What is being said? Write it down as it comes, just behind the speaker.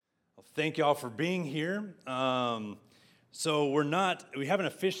Well, thank y'all for being here. So we haven't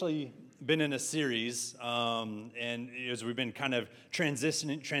officially been in a series, and as we've been kind of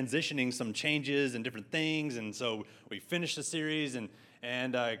transitioning some changes and different things, and so we finished the series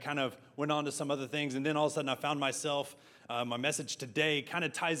and I kind of went on to some other things, and then all of a sudden I found myself, my message today kind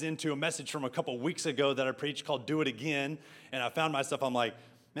of ties into a message from a couple weeks ago that I preached called "Do It Again," and I found myself, I'm like,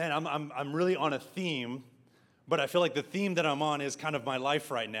 man, I'm really on a theme. But I feel like the theme that I'm on is kind of my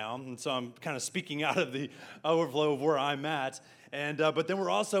life right now, and so I'm kind of speaking out of the overflow of where I'm at. And but then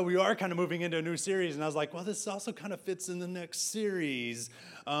we are kind of moving into a new series, and I was like, well, this also kind of fits in the next series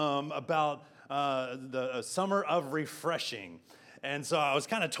about the summer of refreshing. And so I was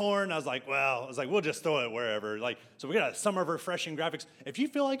kind of torn. I was like, we'll just throw it wherever. So we got a summer of refreshing graphics. If you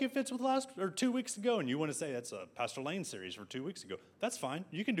feel like it fits with last or 2 weeks ago, and you want to say that's a Pastor Lane series for 2 weeks ago, that's fine.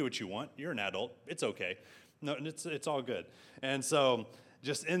 You can do what you want. You're an adult. It's okay. No, it's all good. And so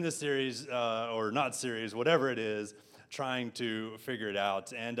just in this series, or not series, whatever it is, trying to figure it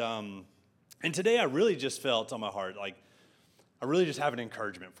out. And today I really just felt on my heart, like I really just have an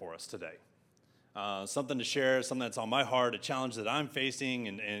encouragement for us today. Something to share, something that's on my heart, a challenge that I'm facing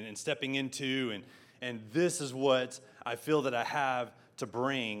and stepping into. And this is what I feel that I have to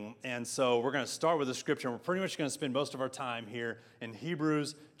bring. And so we're going to start with the scripture. And we're pretty much going to spend most of our time here in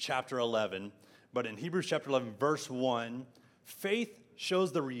Hebrews chapter 11. But in Hebrews chapter 11, verse 1, faith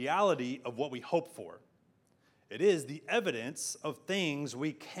shows the reality of what we hope for. It is the evidence of things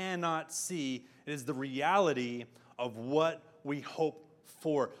we cannot see. It is the reality of what we hope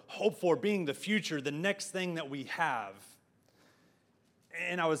for. Hope for being the future, the next thing that we have.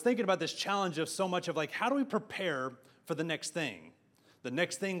 And I was thinking about this challenge of so much of like, how do we prepare for the next thing? The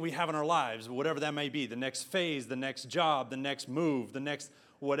next thing we have in our lives, whatever that may be, the next phase, the next job, the next move, the next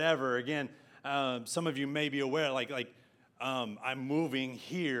whatever. Again, some of you may be aware, I'm moving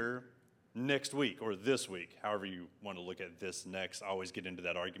here next week or this week, however you want to look at this next. I always get into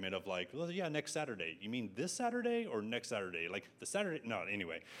that argument of next Saturday. You mean this Saturday or next Saturday? Like the Saturday? No,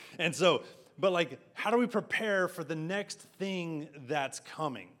 anyway. And so, but how do we prepare for the next thing that's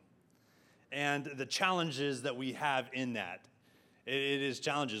coming? And the challenges that we have in that. It is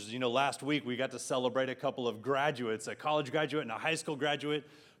challenges. Last week we got to celebrate a couple of graduates, a college graduate and a high school graduate.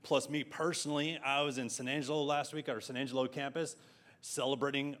 Plus me personally, I was in San Angelo last week, our San Angelo campus,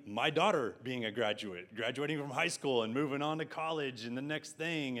 celebrating my daughter being a graduating from high school and moving on to college and the next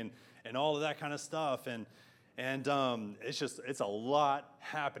thing and all of that kind of stuff. And it's a lot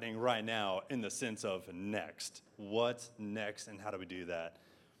happening right now in the sense of next. What's next and how do we do that?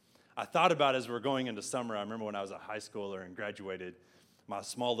 I thought about as we're going into summer, I remember when I was a high schooler and graduated my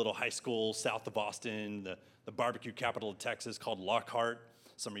small little high school south of Boston, the barbecue capital of Texas called Lockhart.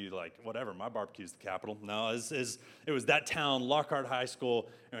 Some of you are like, whatever, my barbecue's the capital. No, it was that town, Lockhart High School,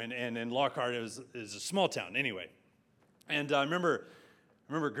 and in Lockhart is a small town anyway. And I remember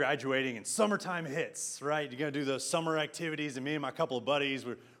graduating and summertime hits, right? You're going to do those summer activities, and me and my couple of buddies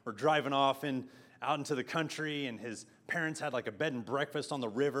were driving off out into the country, and his parents had like a bed and breakfast on the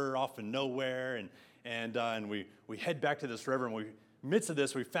river off of nowhere, and we head back to this river, and midst of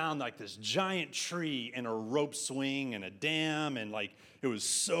this, we found like this giant tree and a rope swing and a dam, and it was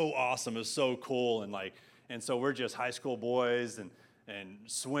so awesome, it was so cool, and so we're just high school boys and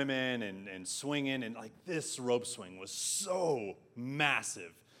swimming and swinging, and this rope swing was so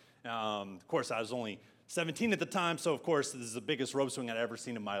massive. Of course, I was only 17 at the time, so of course this is the biggest rope swing I'd ever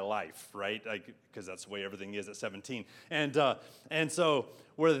seen in my life, right? Because that's the way everything is at 17, and so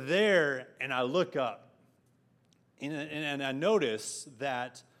we're there, and I look up. And I notice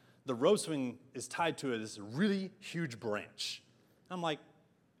that the rope swing is tied to this really huge branch. I'm like,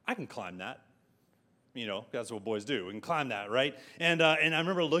 I can climb that. That's what boys do. We can climb that, right? And I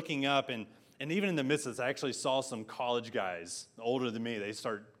remember looking up, and even in the midst of this, I actually saw some college guys older than me. They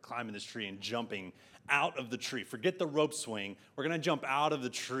start climbing this tree and jumping out of the tree. Forget the rope swing. We're going to jump out of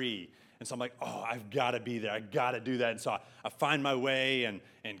the tree. And so I'm like, oh, I've got to be there. I got to do that. And so I find my way and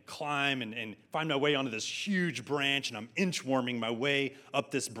climb and find my way onto this huge branch, and I'm inchworming my way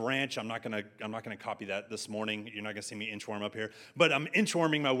up this branch. I'm not gonna copy that this morning. You're not gonna see me inchworm up here, but I'm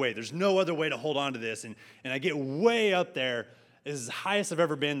inchworming my way. There's no other way to hold on to this, and I get way up there. It's the highest I've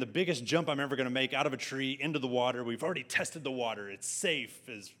ever been, the biggest jump I'm ever gonna make out of a tree into the water. We've already tested the water. It's safe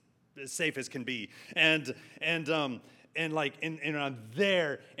as can be, and I'm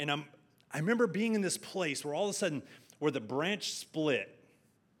there, and I remember being in this place where all of a sudden, where the branch split,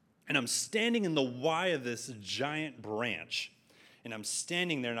 and I'm standing in the Y of this giant branch, and I'm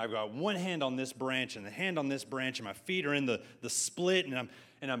standing there, and I've got one hand on this branch, and a hand on this branch, and my feet are in the split, and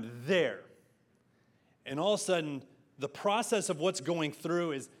I'm there. And all of a sudden, the process of what's going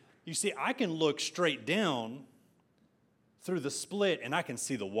through is You see, I can look straight down through the split and I can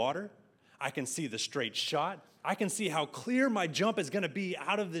see the water. I can see the straight shot. I can see how clear my jump is going to be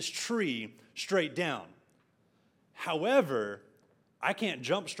out of this tree straight down. However, I can't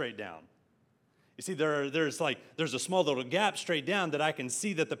jump straight down. You see, there's a small little gap straight down that I can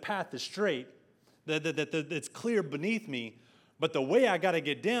see that the path is straight, that it's clear beneath me. But the way I got to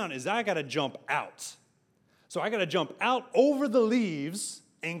get down is I got to jump out. So I got to jump out over the leaves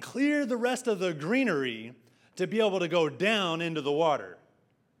and clear the rest of the greenery to be able to go down into the water.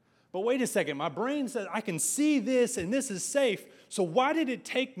 But wait a second, my brain says I can see this and this is safe, so why did it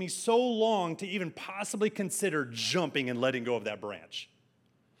take me so long to even possibly consider jumping and letting go of that branch?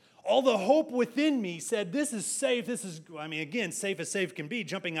 All the hope within me said this is safe, again, safe as safe can be,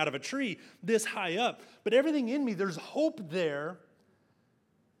 jumping out of a tree this high up. But everything in me, there's hope there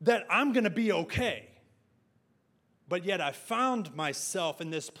that I'm going to be okay. But yet I found myself in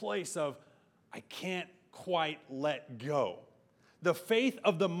this place of I can't quite let go. The faith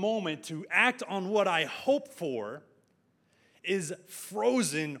of the moment to act on what I hope for is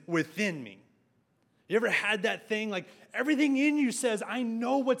frozen within me. You ever had that thing? Like everything in you says, I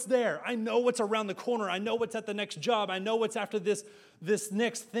know what's there. I know what's around the corner. I know what's at the next job. I know what's after this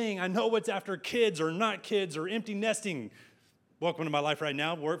next thing. I know what's after kids or not kids or empty nesting. Welcome to my life right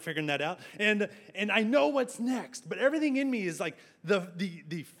now. We're figuring that out. And I know what's next. But everything in me is like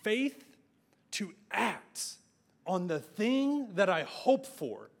the faith to act on the thing that I hope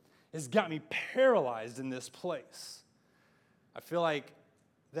for has got me paralyzed in this place. I feel like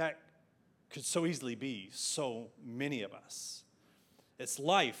that could so easily be so many of us. It's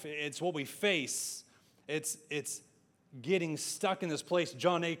life. It's what we face. It's getting stuck in this place.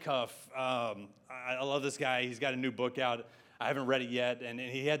 Jon Acuff, I love this guy. He's got a new book out. I haven't read it yet. And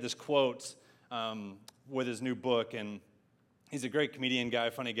he had this quote with his new book. And he's a great comedian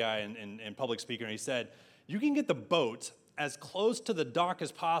guy, funny guy, and public speaker. And he said, you can get the boat as close to the dock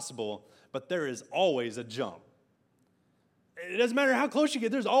as possible, but there is always a jump. It doesn't matter how close you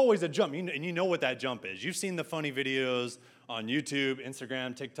get, there's always a jump. And you know what that jump is. You've seen the funny videos on YouTube,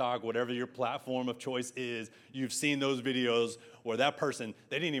 Instagram, TikTok, whatever your platform of choice is. You've seen those videos where that person,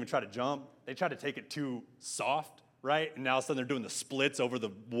 they didn't even try to jump. They tried to take it too soft, right? And now all of a sudden they're doing the splits over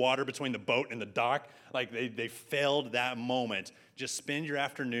the water between the boat and the dock. Like they failed that moment. Just spend your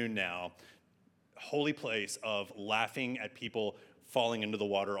afternoon now, holy place of laughing at people falling into the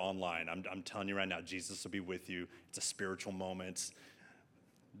water online. I'm telling you right now, Jesus will be with you. It's a spiritual moment.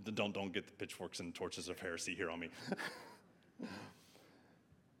 Don't get the pitchforks and torches of heresy here on me.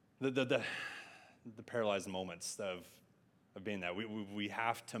 the paralyzed moments of being that. We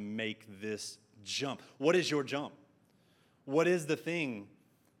have to make this jump. What is your jump? What is the thing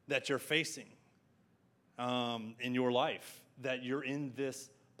that you're facing in your life, that you're in this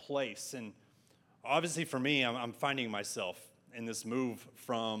place? And obviously for me, I'm finding myself in this move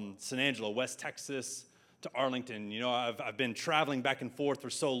from San Angelo, West Texas, to Arlington. You know, I've been traveling back and forth for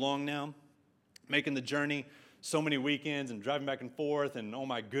so long now, making the journey so many weekends and driving back and forth, and oh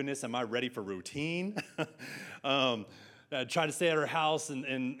my goodness, am I ready for routine? I tried to stay at her house, and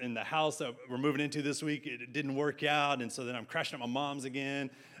in the house that we're moving into this week, it didn't work out, and so then I'm crashing at my mom's again,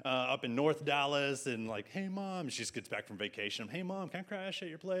 up in North Dallas, and like, hey mom, she just gets back from vacation. Hey mom, can I crash at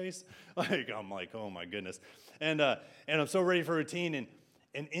your place? I'm like, oh my goodness, and I'm so ready for routine,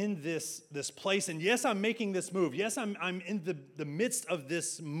 and in this place, and yes, I'm making this move. Yes, I'm in the midst of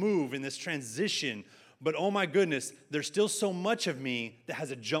this move, in this transition, but oh my goodness, there's still so much of me that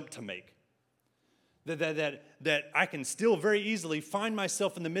has a jump to make. That I can still very easily find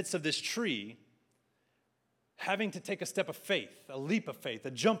myself in the midst of this tree, having to take a step of faith, a leap of faith, a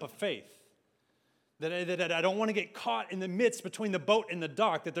jump of faith. That I don't want to get caught in the midst between the boat and the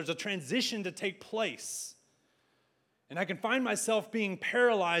dock, that there's a transition to take place. And I can find myself being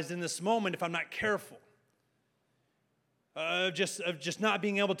paralyzed in this moment if I'm not careful. Of just not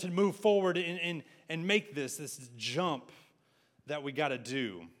being able to move forward and make this jump that we got to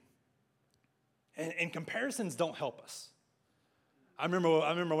do. And comparisons don't help us. I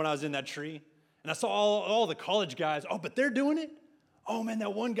remember when I was in that tree, and I saw all the college guys. Oh, but they're doing it? Oh, man,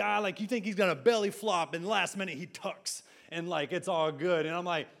 that one guy, like, you think he's going to belly flop, and last minute he tucks, and, like, it's all good. And I'm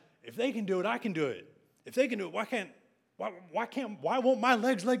like, if they can do it, I can do it. If they can do it, why won't my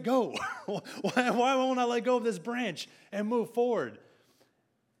legs let go? why won't I let go of this branch and move forward?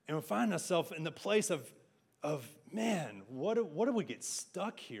 And we find ourselves in the place of man, what do we get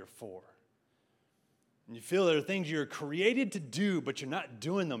stuck here for? And you feel there are things you're created to do, but you're not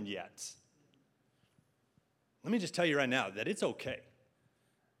doing them yet. Let me just tell you right now that it's okay.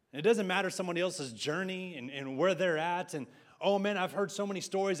 It doesn't matter somebody else's journey and where they're at and oh man, I've heard so many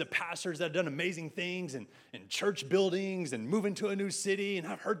stories of pastors that have done amazing things in church buildings and moving to a new city, and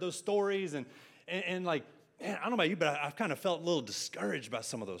I've heard those stories, and like, man, I don't know about you, but I've kind of felt a little discouraged by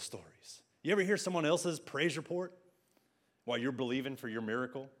some of those stories. You ever hear someone else's praise report while you're believing for your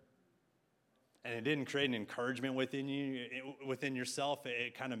miracle? And it didn't create an encouragement within you, within yourself.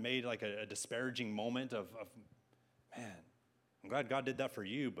 It kind of made like a disparaging moment of, man, I'm glad God did that for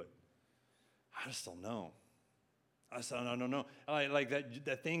you, but I just don't know. I don't know. Like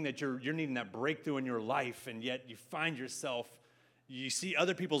that thing that you're needing that breakthrough in your life, and yet you find yourself, you see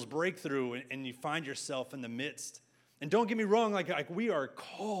other people's breakthrough, and you find yourself in the midst. And don't get me wrong, like we are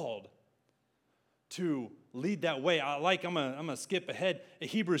called to lead that way. I'm gonna skip ahead.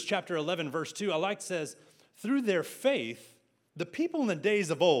 Hebrews chapter 11, verse 2, says, through their faith, the people in the days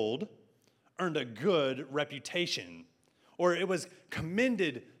of old earned a good reputation, or it was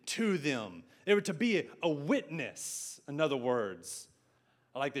commended to them. They were to be a witness, in other words.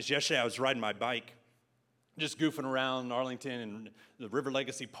 I like this. Yesterday I was riding my bike, just goofing around Arlington and the River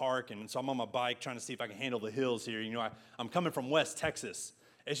Legacy Park, and so I'm on my bike trying to see if I can handle the hills here. You know, I'm coming from West Texas.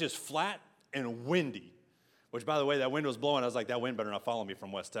 It's just flat and windy, which, by the way, that wind was blowing. I was like, that wind better not follow me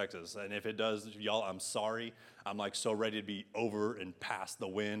from West Texas. And if it does, y'all, I'm sorry. I'm like so ready to be over and past the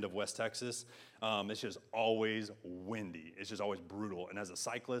wind of West Texas. It's just always windy. It's just always brutal. And as a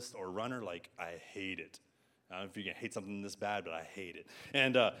cyclist or runner, like, I hate it. I don't know if you can hate something this bad, but I hate it.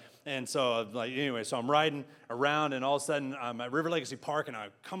 And so, like, anyway, so I'm riding around, and all of a sudden, I'm at River Legacy Park, and I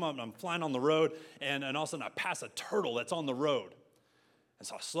come up, and I'm flying on the road, and all of a sudden, I pass a turtle that's on the road. And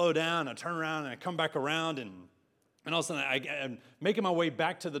so I slow down, I turn around, and I come back around, and all of a sudden, I'm making my way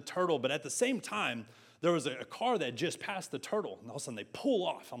back to the turtle, but at the same time, there was a car that just passed the turtle, and all of a sudden, they pull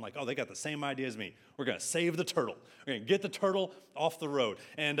off. I'm like, oh, they got the same idea as me. We're going to save the turtle. We're going to get the turtle off the road.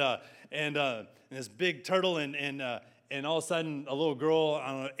 And this big turtle, and all of a sudden, a little girl,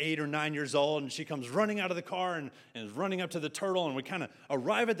 I don't know, 8 or 9 years old, and she comes running out of the car and is running up to the turtle, and we kind of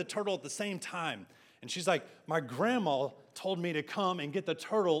arrive at the turtle at the same time. And she's like, my grandma told me to come and get the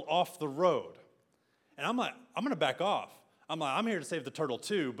turtle off the road. And I'm like, I'm going to back off. I'm like, I'm here to save the turtle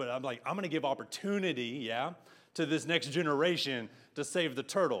too, but I'm like, I'm going to give opportunity, to this next generation to save the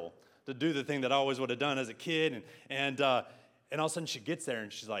turtle, to do the thing that I always would have done as a kid. And all of a sudden she gets there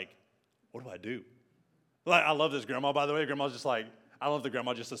and she's like, what do I do? Like, I love this grandma, by the way. Grandma's just like, I love the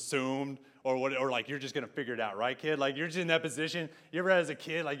grandma just assumed, or like, you're just going to figure it out, right, kid? Like, you're just in that position. You ever as a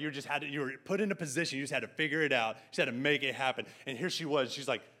kid, like, you were put in a position, you just had to figure it out. You just had to make it happen. And here she was. She's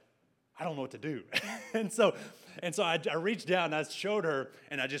like, I don't know what to do. and so I reached down, and I showed her,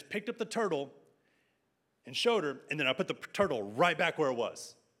 and I just picked up the turtle and showed her, and then I put the turtle right back where it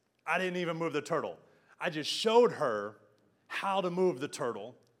was. I didn't even move the turtle. I just showed her how to move the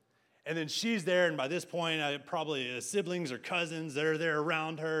turtle. And then she's there, and by this point, probably siblings or cousins that are there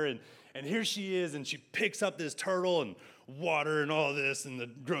around her, and here she is, and she picks up this turtle, and water and all this, and the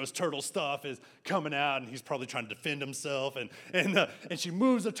gross turtle stuff is coming out, and he's probably trying to defend himself, and she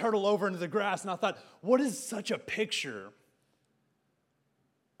moves the turtle over into the grass, and I thought, what is such a picture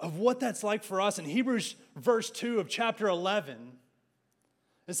of what that's like for us? In Hebrews verse 2 of chapter 11,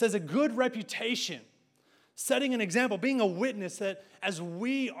 it says, a good reputation, setting an example, being a witness that as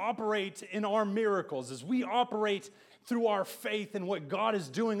we operate in our miracles, as we operate through our faith in what God is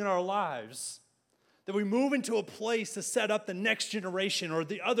doing in our lives, that we move into a place to set up the next generation or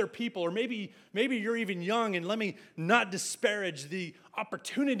the other people, or maybe you're even young, and let me not disparage the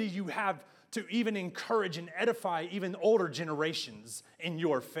opportunity you have to even encourage and edify even older generations in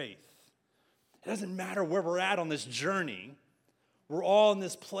your faith. It doesn't matter where we're at on this journey. We're all in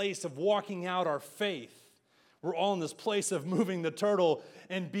this place of walking out our faith. We're all in this place of moving the turtle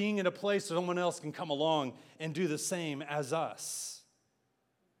and being in a place where someone else can come along and do the same as us.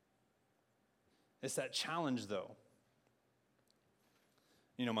 It's that challenge, though.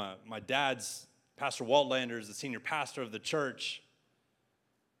 You know, my dad's, Pastor Walt Lander, is the senior pastor of the church.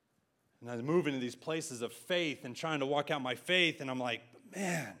 And I move into these places of faith and trying to walk out my faith, and I'm like,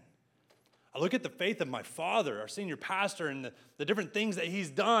 man, I look at the faith of my father, our senior pastor, and the different things that he's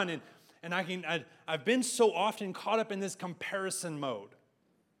done, and I've been so often caught up in this comparison mode.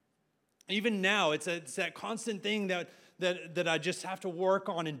 Even now, it's that constant thing that I just have to work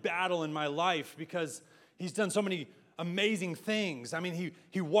on and battle in my life, because he's done so many amazing things. I mean,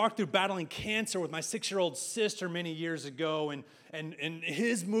 he walked through battling cancer with my 6-year-old sister many years ago, and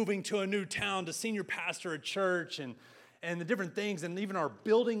his moving to a new town to senior pastor at church, and the different things, and even our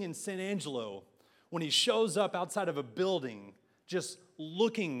building in San Angelo, when he shows up outside of a building, just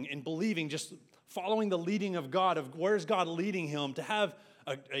looking and believing, just following the leading of God, of where's God leading him, to have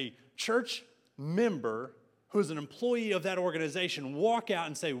a church member who's an employee of that organization walk out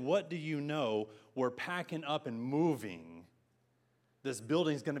and say, what do you know? We're packing up and moving. This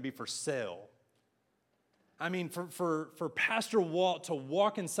building's going to be for sale. I mean, for Pastor Walt to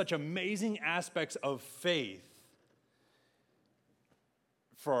walk in such amazing aspects of faith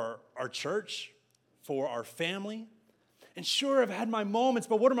for our church, for our family. And sure, I've had my moments,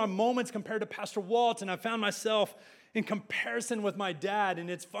 but what are my moments compared to Pastor Walt? And I found myself in comparison with my dad. And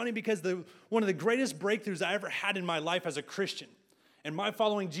it's funny because one of the greatest breakthroughs I ever had in my life as a Christian and my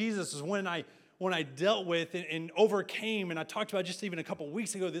following Jesus is when I dealt with and overcame, and I talked about just even a couple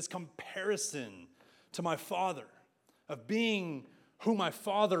weeks ago, this comparison to my father, of being who my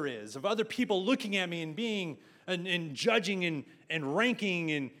father is, of other people looking at me and being and judging and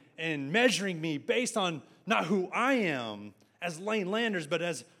ranking and measuring me based on not who I am as Lane Landers, but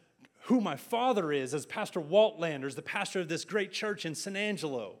as who my father is, as Pastor Walt Landers, the pastor of this great church in San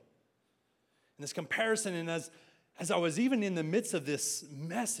Angelo. And this comparison, and as I was even in the midst of this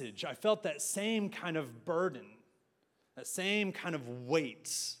message, I felt that same kind of burden, that same kind of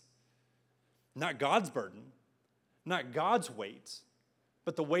weight. Not God's burden, not God's weight,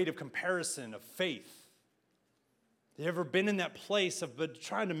 but the weight of comparison, of faith. Have you ever been in that place of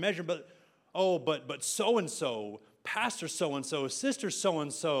trying to measure, but so-and-so, pastor so-and-so, sister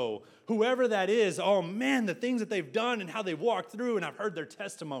so-and-so, whoever that is, oh man, the things that they've done and how they've walked through, and I've heard their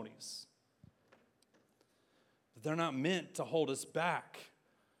testimonies. But they're not meant to hold us back.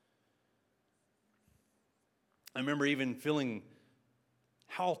 I remember even feeling,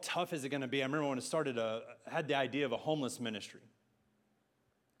 how tough is it going to be? I remember when I started, I had the idea of a homeless ministry.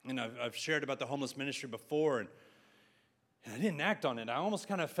 And I've shared about the homeless ministry before, and I didn't act on it. I almost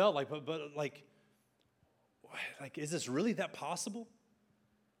kind of felt like, but like, is this really that possible?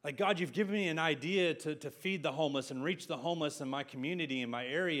 Like, God, you've given me an idea to feed the homeless and reach the homeless in my community, in my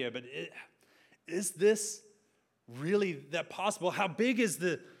area, but is this really that possible? How big is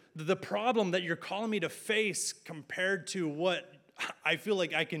the problem that you're calling me to face compared to what I feel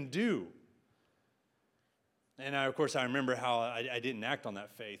like I can do? And of course, I remember how I didn't act on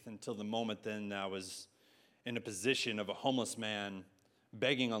that faith until the moment then I was in a position of a homeless man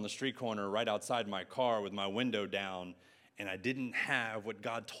begging on the street corner right outside my car with my window down, and I didn't have what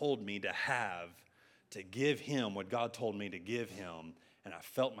God told me to have to give him what God told me to give him, and I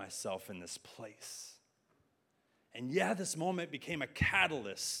felt myself in this place. And yeah, this moment became a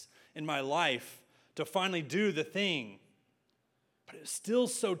catalyst in my life to finally do the thing. But it was still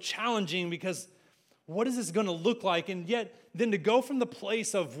so challenging because what is this going to look like? And yet, then to go from the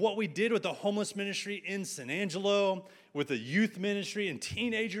place of what we did with the homeless ministry in San Angelo, with the youth ministry and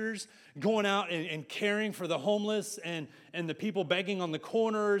teenagers, going out and caring for the homeless and the people begging on the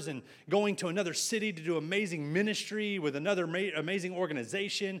corners, and going to another city to do amazing ministry with another amazing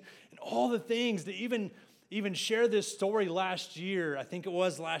organization, and all the things to even share this story last year, I think it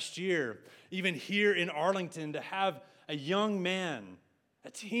was last year, even here in Arlington, to have a young man,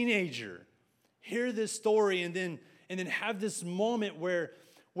 a teenager, hear this story and then have this moment where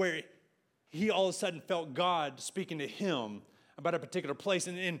he all of a sudden felt God speaking to him about a particular place.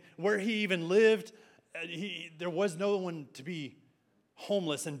 And where he even lived, there was no one to be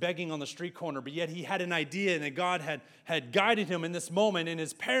homeless and begging on the street corner, but yet he had an idea, and that God had guided him in this moment, and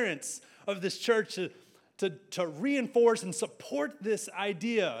his parents of this church to reinforce and support this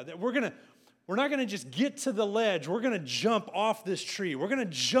idea that we're not going to just get to the ledge. We're going to jump off this tree. We're going to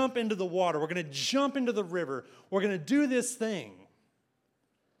jump into the water. We're going to jump into the river. We're going to do this thing.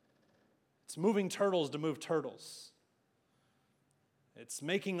 It's moving turtles to move turtles. It's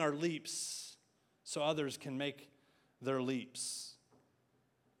making our leaps so others can make their leaps.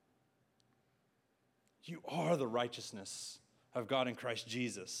 You are the righteousness of God in Christ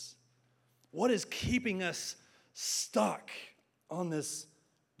Jesus. What is keeping us stuck on this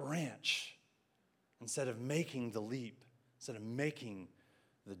branch instead of making the leap, instead of making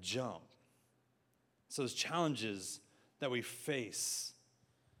the jump? So those challenges that we face.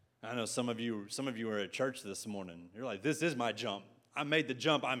 I know some of you are at church this morning. You're like, this is my jump. I made the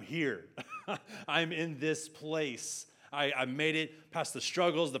jump. I'm here. I'm in this place. I made it past the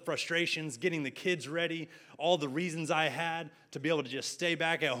struggles, the frustrations, getting the kids ready, all the reasons I had to be able to just stay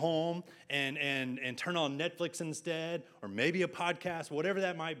back at home and turn on Netflix instead, or maybe a podcast, whatever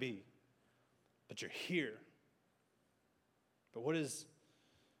that might be. But you're here. But what is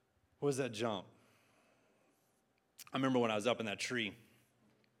that jump? I remember when I was up in that tree,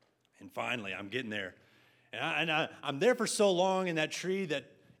 and finally I'm getting there. And I'm there for so long in that tree that,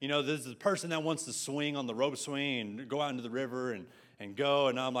 there's the person that wants to swing on the rope swing and go out into the river and go.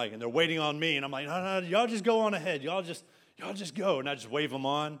 And I'm like, and they're waiting on me. And I'm like, no, y'all just go on ahead. Y'all just go. And I just wave them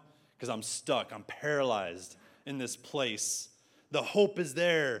on because I'm stuck. I'm paralyzed in this place. The hope is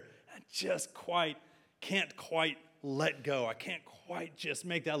there. I just can't quite let go. I can't quite just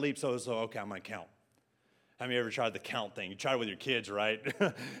make that leap. So okay, I'm going to count. Have you ever tried the count thing? You try it with your kids, right?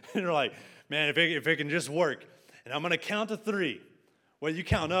 And you're like, man, if it can just work. And I'm going to count to 3. Well, you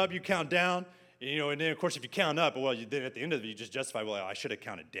count up, you count down. And then, of course, if you count up, well, then at the end of it, you just justify, well, I should have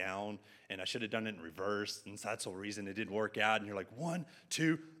counted down, and I should have done it in reverse, and so that's the reason it didn't work out. And you're like, 1,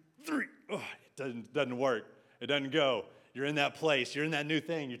 2, 3. Oh, it doesn't work. It doesn't go. You're in that place. You're in that new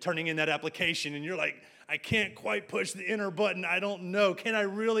thing. You're turning in that application, and you're like, I can't quite push the enter button. I don't know. Can I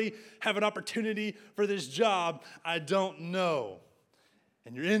really have an opportunity for this job? I don't know.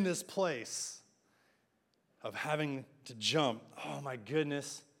 And you're in this place of having to jump. Oh, my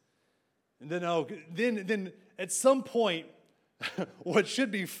goodness. And then at some point, what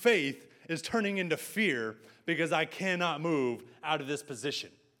should be faith is turning into fear because I cannot move out of this position.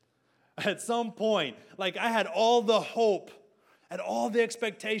 At some point, like I had all the hope, had all the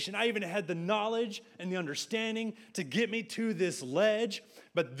expectation. I even had the knowledge and the understanding to get me to this ledge.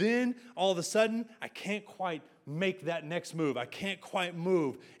 But then all of a sudden, I can't quite make that next move. I can't quite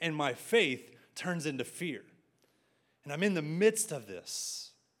move. And my faith turns into fear. And I'm in the midst of this.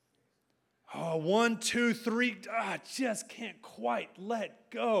 Oh, 1, 2, 3. I just can't quite let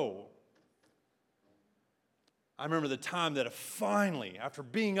go. I remember the time that finally, after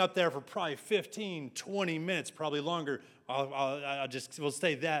being up there for probably 15, 20 minutes, probably longer, we'll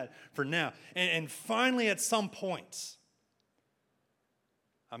say that for now. And finally, at some point,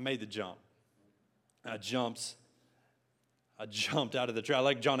 I made the jump. I jumped out of the tree.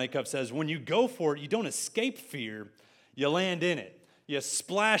 Like John Acuff says, when you go for it, you don't escape fear, you land in it. You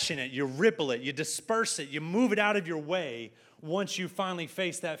splash in it, you ripple it, you disperse it, you move it out of your way once you finally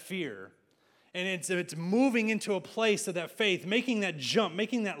face that fear. And it's moving into a place of that faith, making that jump,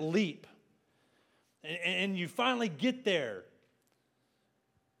 making that leap. And you finally get there.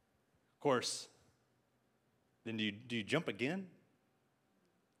 Of course, then do you jump again?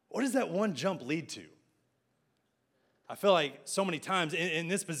 What does that one jump lead to? I feel like so many times in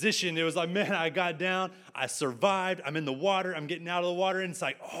this position, it was like, man, I got down, I survived, I'm in the water, I'm getting out of the water, and it's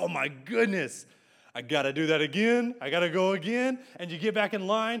like, oh my goodness, I got to do that again. I got to go again. And you get back in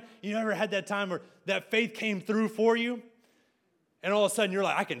line. You ever had that time where that faith came through for you? And all of a sudden you're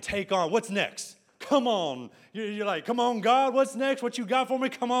like, I can take on. What's next? Come on. You're like, come on, God. What's next? What you got for me?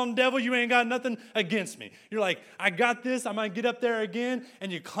 Come on, devil. You ain't got nothing against me. You're like, I got this. I might get up there again.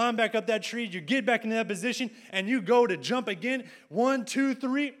 And you climb back up that tree. You get back into that position. And you go to jump again. 1, 2,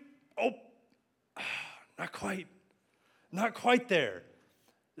 3. Oh, not quite. Not quite there.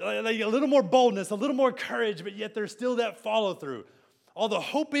 Like a little more boldness, a little more courage, but yet there's still that follow through. All the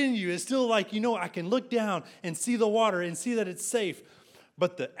hope in you is still like, I can look down and see the water and see that it's safe.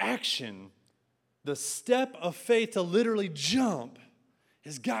 But the action, the step of faith to literally jump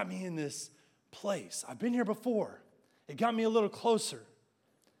has got me in this place. I've been here before. It got me a little closer.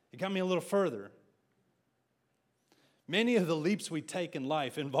 It got me a little further. Many of the leaps we take in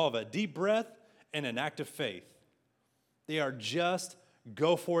life involve a deep breath and an act of faith. They are just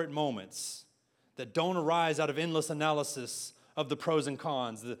go for it moments that don't arise out of endless analysis of the pros and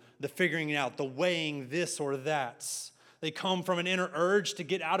cons, the figuring out, the weighing this or that. They come from an inner urge to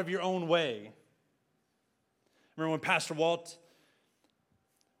get out of your own way. Remember when Pastor Walt,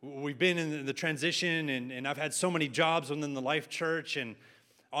 we've been in the transition and I've had so many jobs within the Life Church, and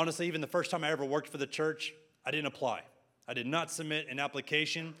honestly, even the first time I ever worked for the church, I didn't apply. I did not submit an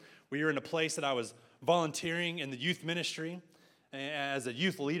application. We were in a place that I was volunteering in the youth ministry as a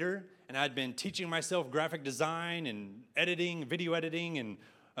youth leader, and I'd been teaching myself graphic design and editing, video editing, and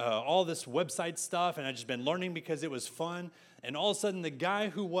all this website stuff, and I'd just been learning because it was fun. And all of a sudden, the guy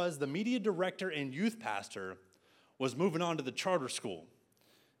who was the media director and youth pastor was moving on to the charter school.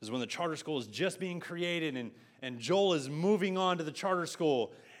 This is when the charter school is just being created, and Joel is moving on to the charter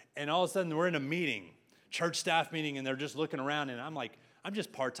school, and all of a sudden, we're in a meeting, church staff meeting, and they're just looking around, and I'm like, I'm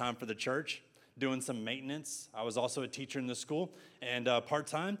just part-time for the church, doing some maintenance. I was also a teacher in the school and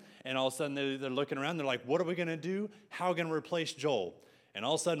part-time. And all of a sudden they're looking around. They're like, what are we going to do? How are we going to replace Joel? And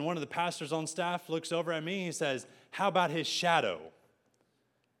all of a sudden one of the pastors on staff looks over at me. He says, how about his shadow?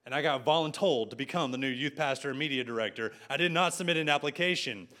 And I got voluntold to become the new youth pastor and media director. I did not submit an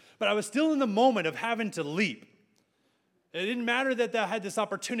application. But I was still in the moment of having to leap. It didn't matter that I had this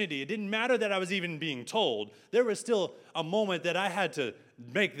opportunity. It didn't matter that I was even being told. There was still a moment that I had to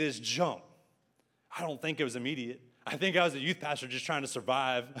make this jump. I don't think it was immediate. I think I was a youth pastor just trying to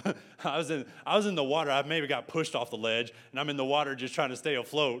survive. I was in the water. I maybe got pushed off the ledge, and I'm in the water just trying to stay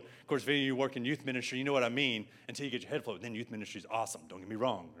afloat. Of course, if any of you work in youth ministry, you know what I mean. Until you get your head afloat, then youth ministry is awesome. Don't get me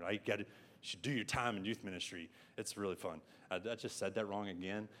wrong, right? should do your time in youth ministry. It's really fun. I just said that wrong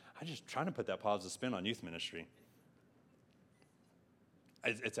again. I'm just trying to put that positive spin on youth ministry.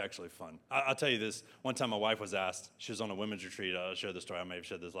 It's actually fun. I'll tell you this. One time my wife was asked, she was on a women's retreat. I'll share this story. I may have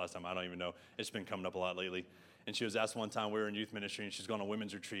shared this last time. I don't even know. It's been coming up a lot lately. And she was asked one time, we were in youth ministry, and she's going on a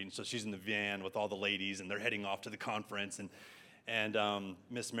women's retreat. And so she's in the van with all the ladies, and they're heading off to the conference. And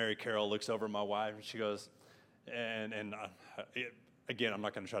Miss Mary Carroll looks over at my wife, and she goes, again, I'm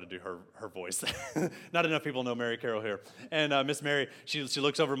not going to try to do her voice. Not enough people know Mary Carroll here. And Miss Mary, she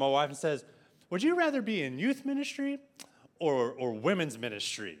looks over at my wife and says, would you rather be in youth ministry or women's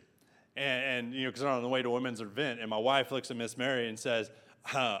ministry? And you know, because I'm on the way to a women's event, and my wife looks at Miss Mary and says,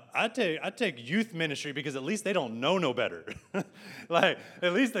 I take youth ministry because at least they don't know no better. Like,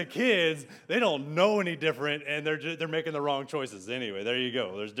 at least the kids, they don't know any different, and they're making the wrong choices. Anyway, there you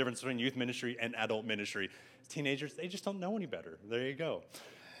go. There's a difference between youth ministry and adult ministry. Teenagers, they just don't know any better. There you go.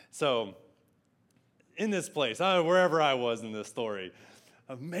 So, in this place, wherever I was in this story,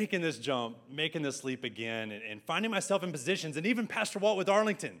 of making this jump, making this leap again, and finding myself in positions, and even Pastor Walt with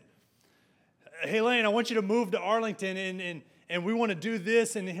Arlington. Hey, Lane, I want you to move to Arlington, and we want to do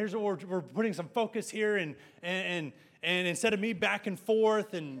this, and here's what we're putting some focus here, and instead of me back and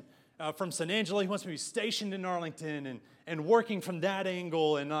forth and from San Angelo, he wants me to be stationed in Arlington and working from that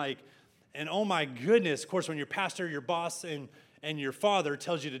angle, and oh my goodness, of course, when your pastor, your boss, and your father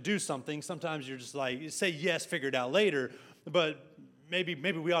tells you to do something, sometimes you're just like, say yes, figure it out later, but maybe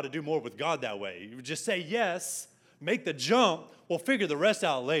we ought to do more with God that way. You just say yes, make the jump, we'll figure the rest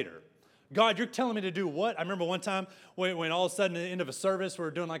out later. God, you're telling me to do what? I remember one time when all of a sudden at the end of a service, we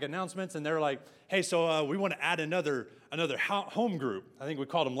were doing like announcements, and they were like, hey, so we want to add another home group. I think we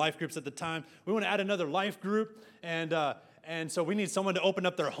called them life groups at the time. We want to add another life group, and so we need someone to open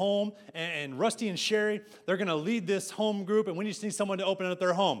up their home, and Rusty and Sherry, they're going to lead this home group, and we just need someone to open up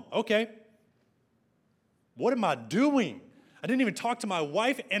their home. Okay. What am I doing? I didn't even talk to my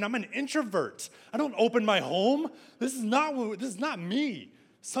wife, and I'm an introvert. I don't open my home. This is not me.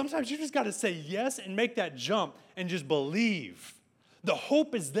 Sometimes you just got to say yes and make that jump and just believe. The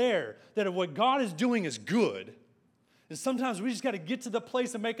hope is there that what God is doing is good. And sometimes we just got to get to the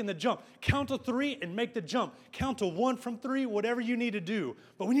place of making the jump. Count to 3 and make the jump. Count to 1 from 3, whatever you need to do.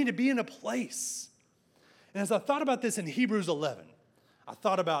 But we need to be in a place. And as I thought about this in Hebrews 11, I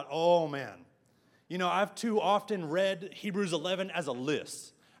thought about, oh man, you know, I've too often read Hebrews 11 as a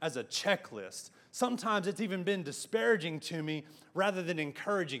list, as a checklist. Sometimes it's even been disparaging to me rather than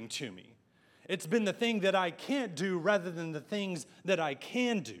encouraging to me. It's been the thing that I can't do rather than the things that I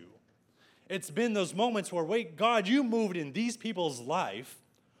can do. It's been those moments where, wait, God, you moved in these people's life.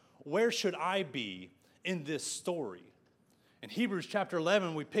 Where should I be in this story? In Hebrews chapter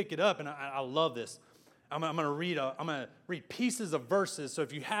 11, we pick it up, and I love this. I'm going to read pieces of verses. So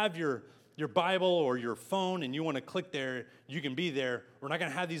if you have your Bible or your phone and you want to click there, you can be there. We're not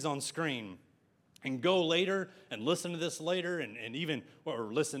going to have these on screen. And go later and listen to this later and even,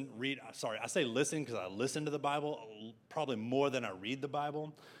 I say listen because I listen to the Bible probably more than I read the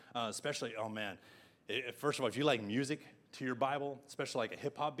Bible, especially, oh man, first of all, if you like music to your Bible, especially like a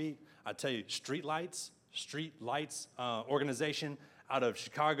hip-hop beat, I tell you, Street Lights organization out of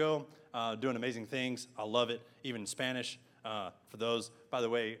Chicago, doing amazing things. I love it, even in Spanish. For those, by the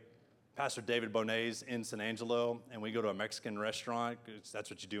way, Pastor David Bonet's in San Angelo, and we go to a Mexican restaurant. That's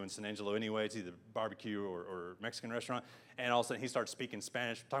what you do in San Angelo anyway. It's either barbecue or Mexican restaurant. And all of a sudden, he starts speaking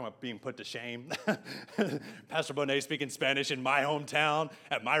Spanish. We're talking about being put to shame. Pastor Bonet speaking Spanish in my hometown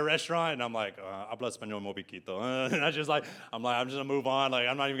at my restaurant. And I'm like, habla español muy poquito. And I'm just going to move on. Like,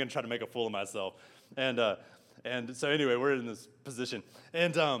 I'm not even going to try to make a fool of myself. And so anyway, we're in this position.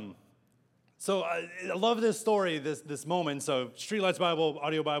 And so I love this story, this moment. So Streetlights Bible,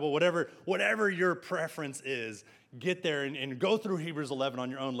 Audio Bible, whatever your preference is, get there and go through Hebrews 11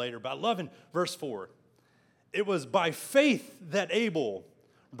 on your own later. But I love in verse 4, it was by faith that Abel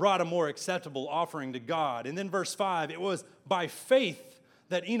brought a more acceptable offering to God. And then verse 5, it was by faith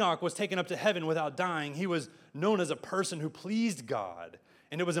that Enoch was taken up to heaven without dying. He was known as a person who pleased God.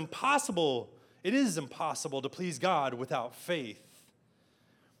 And it is impossible to please God without faith.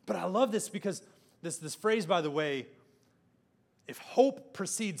 But I love this because this phrase, by the way, if hope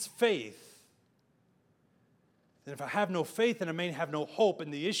precedes faith, then if I have no faith, then I may have no hope,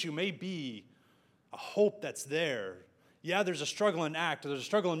 and the issue may be a hope that's there. Yeah, there's a struggle in act, there's a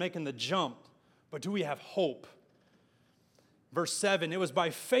struggle in making the jump, but do we have hope? Verse 7, it was by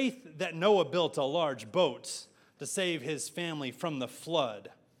faith that Noah built a large boat to save his family from the flood.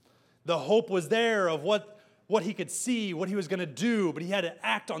 The hope was there of what he could see, what he was going to do, but he had to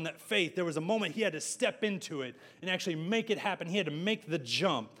act on that faith. There was a moment he had to step into it and actually make it happen. He had to make the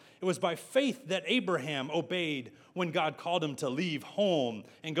jump. It was by faith that Abraham obeyed when God called him to leave home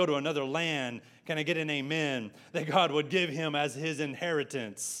and go to another land. Can I get an amen? That God would give him as his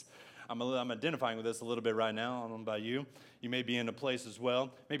inheritance. I'm identifying with this a little bit right now. I don't know about you. You may be in a place as well.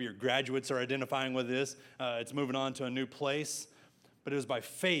 Maybe your graduates are identifying with this. It's moving on to a new place. But it was by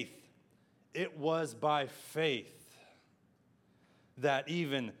faith. It was by faith that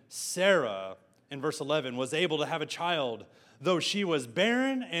even Sarah, in verse 11, was able to have a child. Though she was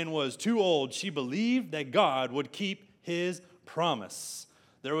barren and was too old, she believed that God would keep his promise.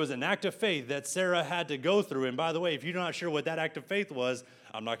 There was an act of faith that Sarah had to go through. And by the way, if you're not sure what that act of faith was,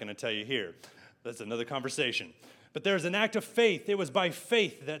 I'm not going to tell you here. That's another conversation. But there's an act of faith. It was by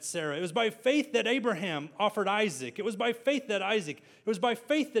faith that Sarah, it was by faith that Abraham offered Isaac. It was by faith that Isaac, it was by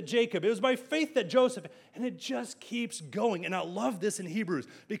faith that Jacob, it was by faith that Joseph, and it just keeps going. And I love this in Hebrews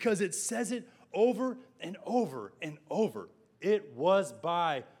because it says it over and over and over. It was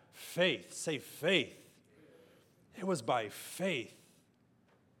by faith. Say faith. It was by faith.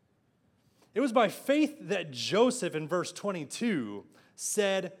 It was by faith that Joseph in verse 22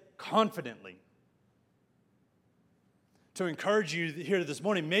 said confidently. To encourage you here this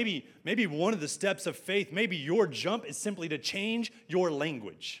morning, maybe one of the steps of faith, maybe your jump is simply to change your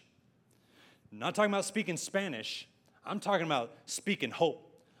language. I'm not talking about speaking Spanish. I'm talking about speaking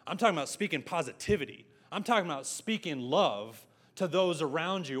hope. I'm talking about speaking positivity. I'm talking about speaking love to those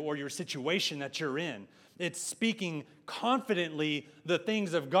around you or your situation that you're in. It's speaking confidently the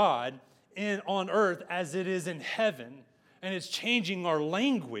things of God on earth as it is in heaven. And it's changing our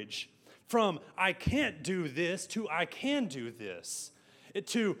language from I can't do this to I can do this.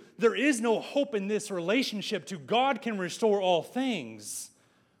 To there is no hope in this relationship to God can restore all things.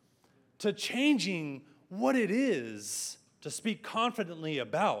 To changing what it is to speak confidently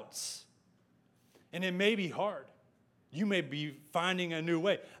about. And it may be hard. You may be finding a new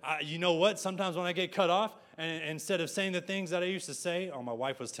way. You know what? Sometimes when I get cut off, and instead of saying the things that I used to say, my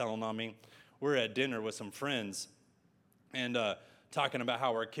wife was telling on me. We're at dinner with some friends and talking about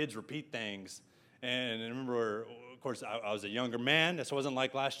how our kids repeat things. And I remember, of course, I was a younger man. This wasn't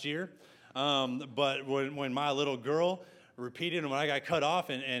like last year. But when my little girl repeated, and when I got cut off,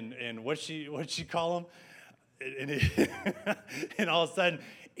 and what'd she call him? And all of a sudden,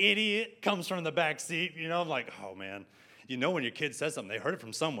 idiot comes from the back seat. You know, I'm like, oh man. You know when your kid says something, they heard it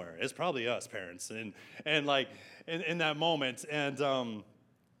from somewhere. It's probably us parents, and like in that moment, and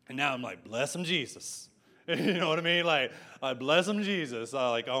now I'm like, bless him, Jesus. You know what I mean? Like, bless him, Jesus.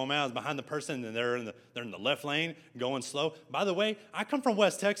 Like, oh man, I was behind the person, and they're in the left lane, going slow. By the way, I come from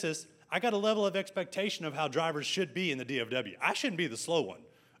West Texas. I got a level of expectation of how drivers should be in the DFW. I shouldn't be the slow one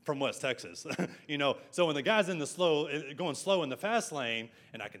from West Texas. You know, so when the guy's going slow in the fast lane,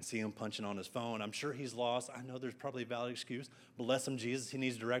 and I can see him punching on his phone, I'm sure he's lost. I know there's probably a valid excuse. Bless him, Jesus. He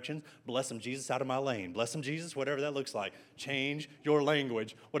needs directions. Bless him, Jesus, out of my lane. Bless him, Jesus, whatever that looks like. Change your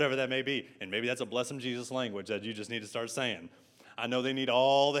language, whatever that may be. And maybe that's a bless him, Jesus language that you just need to start saying. I know they need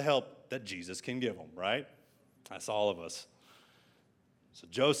all the help that Jesus can give them, right? That's all of us. So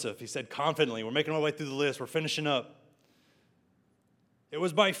Joseph, he said confidently, we're making our way through the list. We're finishing up. It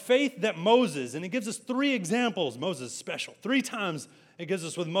was by faith that Moses, and it gives us 3 examples. Moses is special. 3 times it gives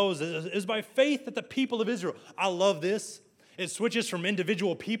us with Moses. It was by faith that the people of Israel. I love this. It switches from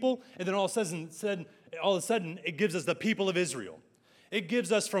individual people, and then all of a sudden it gives us the people of Israel. It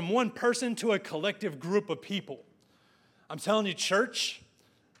gives us from one person to a collective group of people. I'm telling you, church,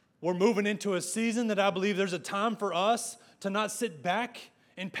 we're moving into a season that I believe there's a time for us to not sit back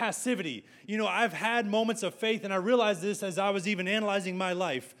in passivity. You know, I've had moments of faith, and I realized this as I was even analyzing my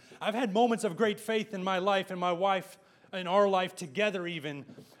life. I've had moments of great faith in my life and my wife, in our life together even.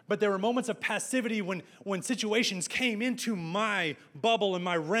 But there were moments of passivity when situations came into my bubble and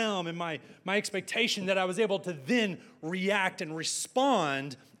my realm and my expectation that I was able to then react and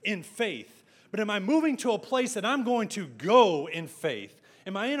respond in faith. But am I moving to a place that I'm going to go in faith?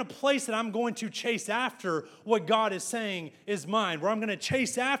 Am I in a place that I'm going to chase after what God is saying is mine, where I'm going to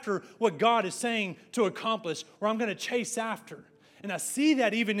chase after what God is saying to accomplish, where I'm going to chase after? And I see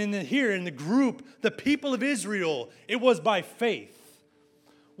that even here in the group, the people of Israel, it was by faith.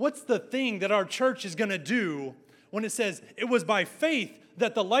 What's the thing that our church is going to do when it says it was by faith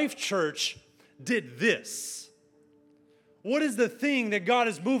that the Life Church did this? What is the thing that God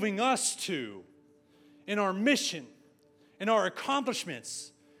is moving us to in our mission? And our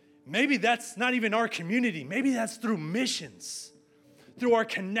accomplishments? Maybe that's not even our community. Maybe that's through missions, through our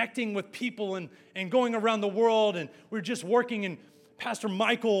connecting with people and going around the world. And we're just working, and Pastor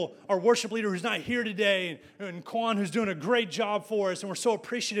Michael, our worship leader who's not here today, and Quan, who's doing a great job for us, and we're so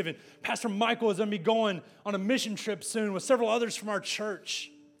appreciative. And Pastor Michael is going to be going on a mission trip soon with several others from our church.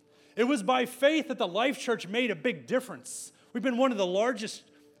 It was by faith that the Life Church made a big difference. We've been one of the largest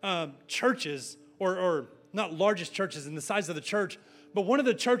churches, or not largest churches in the size of the church, but one of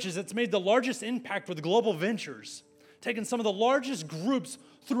the churches that's made the largest impact with global ventures, taking some of the largest groups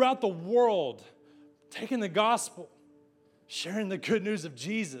throughout the world, taking the gospel, sharing the good news of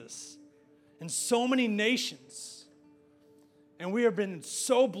Jesus in so many nations. And we have been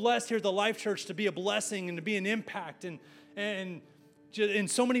so blessed here at the Life Church to be a blessing and to be an impact and in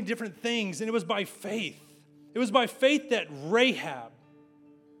so many different things. And it was by faith. It was by faith that Rahab,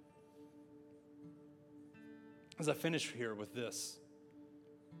 as I finish here with this,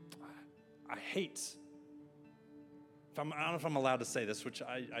 I hate, I don't know if I'm allowed to say this, which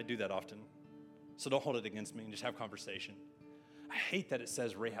I do that often, so don't hold it against me and just have conversation. I hate that it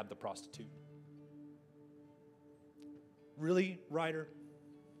says Rahab the prostitute. Really, writer?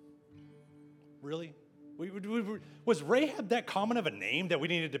 Really? Was Rahab that common of a name that we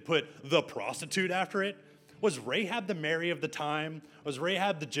needed to put the prostitute after it? Was Rahab the Mary of the time? Was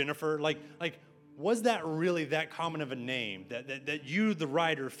Rahab the Jennifer? Like, was that really that common of a name that you, the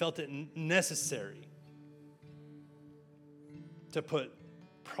writer, felt it necessary to put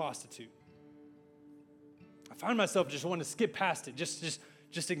prostitute? I find myself just wanting to skip past it.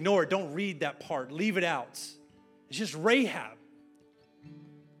 Just ignore it. Don't read that part. Leave it out. It's just Rahab.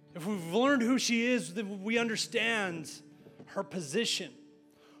 If we've learned who she is, then we understand her position.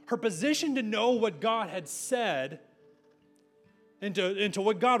 Her position to know what God had said and to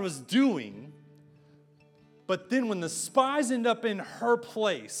what God was doing. But then when the spies end up in her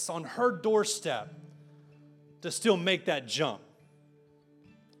place, on her doorstep, to still make that jump.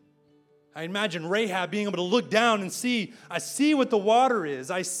 I imagine Rahab being able to look down and see, I see what the water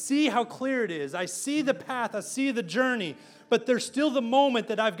is. I see how clear it is. I see the path. I see the journey. But there's still the moment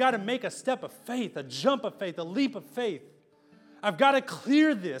that I've got to make a step of faith, a jump of faith, a leap of faith. I've got to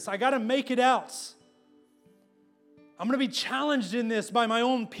clear this. I got to make it out. I'm going to be challenged in this by my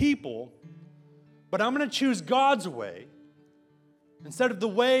own people, but I'm going to choose God's way instead of the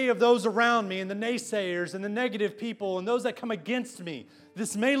way of those around me and the naysayers and the negative people and those that come against me.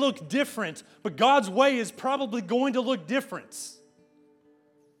 This may look different, but God's way is probably going to look different.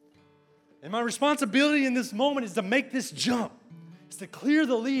 And my responsibility in this moment is to make this jump. It's to clear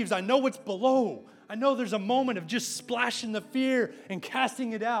the leaves. I know what's below. I know there's a moment of just splashing the fear and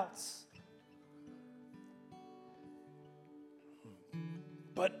casting it out.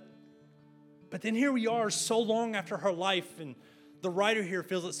 But then here we are so long after her life, and the writer here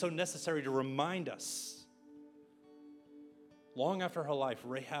feels it so necessary to remind us. Long after her life,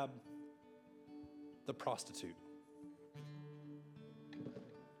 Rahab, the prostitute.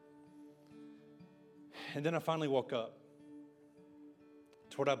 And then I finally woke up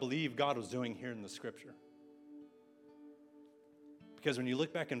to what I believe God was doing here in the scripture. Because when you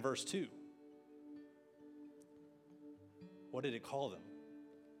look back in verse 2, what did it call them?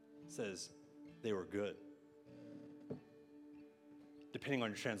 It says they were good. Depending on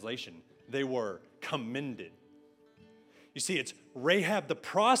your translation, they were commended. You see, it's Rahab the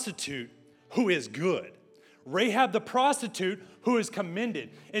prostitute who is good. Rahab the prostitute who is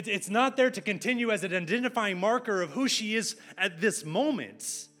commended. It's not there to continue as an identifying marker of who she is at this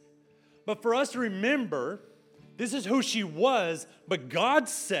moment. But for us to remember, this is who she was, but God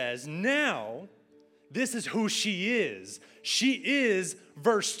says now, this is who she is. She is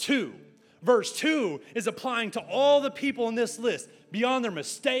verse 2. Verse 2 is applying to all the people in this list, beyond their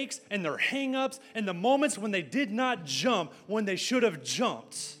mistakes and their hang-ups and the moments when they did not jump when they should have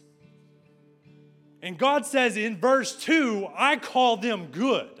jumped. And God says in verse 2, I call them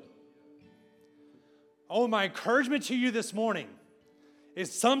good. Oh, my encouragement to you this morning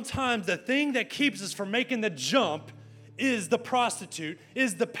is sometimes the thing that keeps us from making the jump is the prostitute,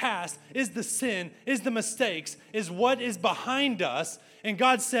 is the past, is the sin, is the mistakes, is what is behind us. And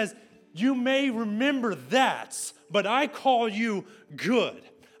God says, you may remember that, but I call you good.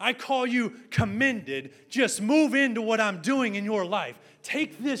 I call you commended. Just move into what I'm doing in your life.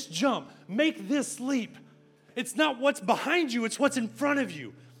 Take this jump. Make this leap. It's not what's behind you, it's what's in front of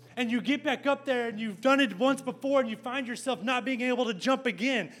you. And you get back up there and you've done it once before and you find yourself not being able to jump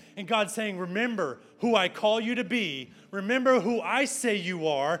again. And God's saying, remember who I call you to be. Remember who I say you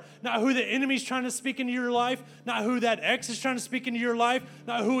are. Not who the enemy's trying to speak into your life. Not who that ex is trying to speak into your life.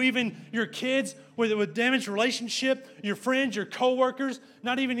 Not who even your kids with damaged relationship, your friends, your coworkers,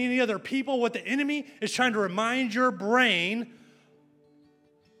 not even any other people. What the enemy is trying to remind your brain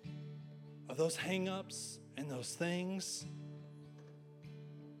of those hang-ups and those things.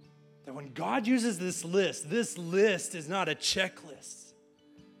 That when God uses this list is not a checklist.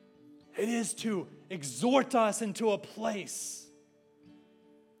 It is to exhort us into a place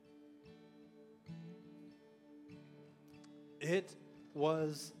It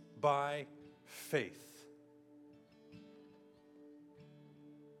was by faith.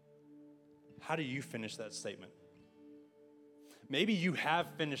 How do you finish that statement? Maybe you have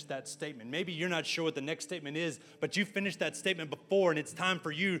finished that statement. Maybe you're not sure what the next statement is, but you finished that statement before, and it's time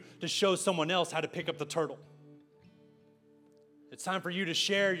for you to show someone else how to pick up the turtle. It's time for you to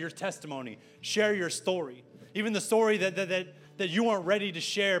share your testimony, share your story. Even the story that you weren't ready to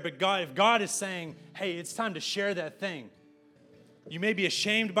share, but if God is saying, hey, it's time to share that thing. You may be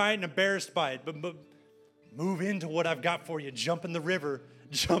ashamed by it and embarrassed by it, but move into what I've got for you. Jump in the river.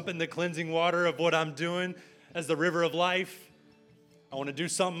 Jump in the cleansing water of what I'm doing as the river of life. I want to do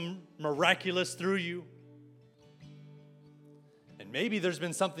something miraculous through you. And maybe there's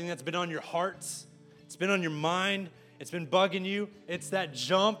been something that's been on your hearts. It's been on your mind. It's been bugging you. It's that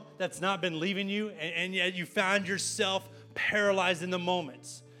jump that's not been leaving you, and yet you found yourself paralyzed in the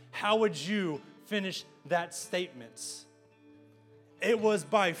moments. How would you finish that statement? It was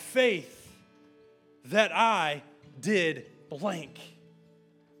by faith that I did blank.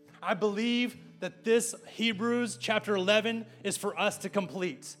 I believe that this Hebrews chapter 11 is for us to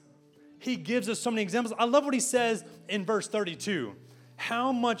complete. He gives us so many examples. I love what he says in verse 32.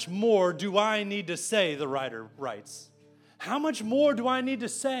 How much more do I need to say, the writer writes. How much more do I need to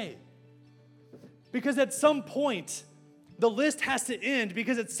say? Because at some point, the list has to end,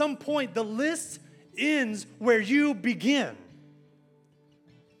 because at some point, the list ends where you begin.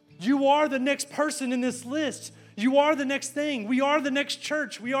 You are the next person in this list. You are the next thing. We are the next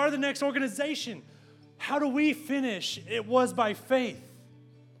church. We are the next organization. How do we finish? It was by faith.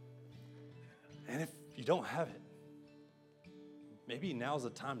 And if you don't have it, maybe now's the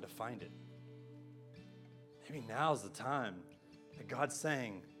time to find it. Maybe now's the time that God's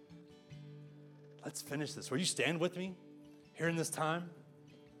saying, let's finish this. Will you stand with me here in this time?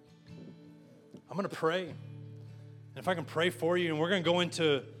 I'm going to pray. And if I can pray for you, and we're going to go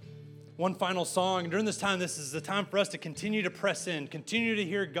into one final song. And during this time, this is the time for us to continue to press in, continue to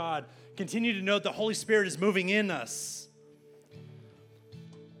hear God, continue to know that the Holy Spirit is moving in us.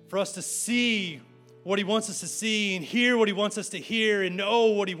 For us to see what He wants us to see, and hear what He wants us to hear, and know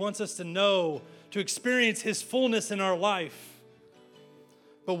what He wants us to know, to experience His fullness in our life.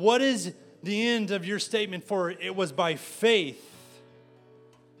 But what is the end of your statement for it was by faith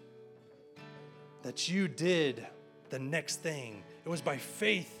that you did the next thing? It was by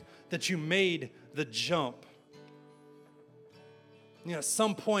faith that you made the jump. You know, at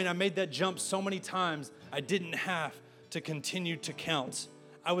some point, I made that jump so many times, I didn't have to continue to count.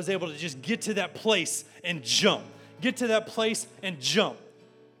 I was able to just get to that place and jump. Get to that place and jump.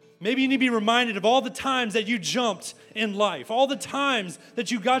 Maybe you need to be reminded of all the times that you jumped in life, all the times that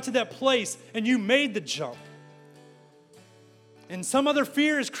you got to that place and you made the jump. And some other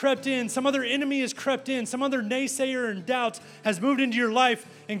fear has crept in, some other enemy has crept in, some other naysayer and doubt has moved into your life,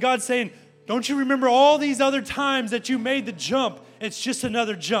 and God's saying, don't you remember all these other times that you made the jump? It's just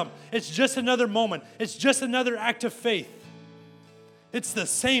another jump. It's just another moment. It's just another act of faith. It's the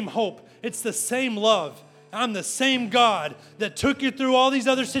same hope. It's the same love. I'm the same God that took you through all these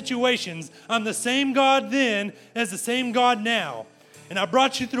other situations. I'm the same God then as the same God now. And I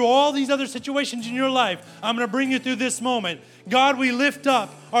brought you through all these other situations in your life. I'm going to bring you through this moment. God, we lift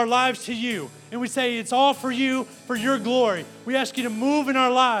up our lives to you. And we say it's all for you, for your glory. We ask you to move in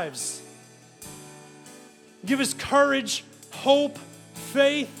our lives. Give us courage, hope,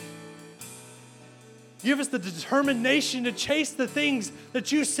 faith. Give us the determination to chase the things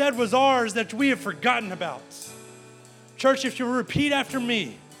that you said was ours that we have forgotten about. Church, if you'll repeat after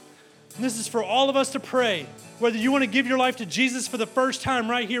me, and this is for all of us to pray, whether you want to give your life to Jesus for the first time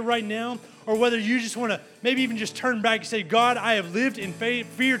right here, right now, or whether you just want to maybe even just turn back and say, God, I have lived in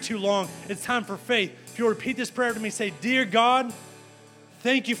fear too long. It's time for faith. If you'll repeat this prayer to me, say, Dear God,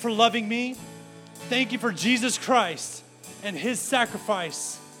 thank you for loving me. Thank you for Jesus Christ and His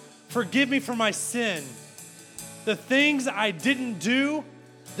sacrifice. Forgive me for my sin. The things I didn't do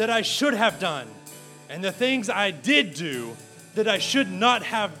that I should have done, and the things I did do that I should not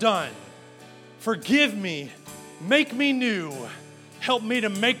have done. Forgive me. Make me new. Help me to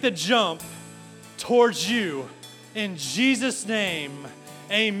make the jump towards you. In Jesus' name,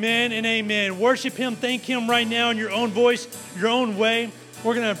 amen and amen. Worship Him. Thank Him right now in your own voice, your own way.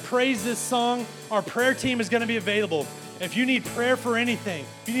 We're going to praise this song. Our prayer team is going to be available. If you need prayer for anything,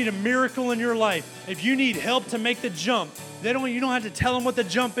 if you need a miracle in your life, if you need help to make the jump, you don't have to tell them what the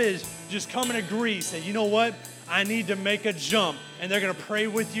jump is. Just come and agree. Say, you know what? I need to make a jump. And they're going to pray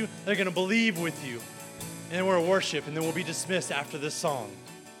with you. They're going to believe with you. And then we're going to worship, and then we'll be dismissed after this song.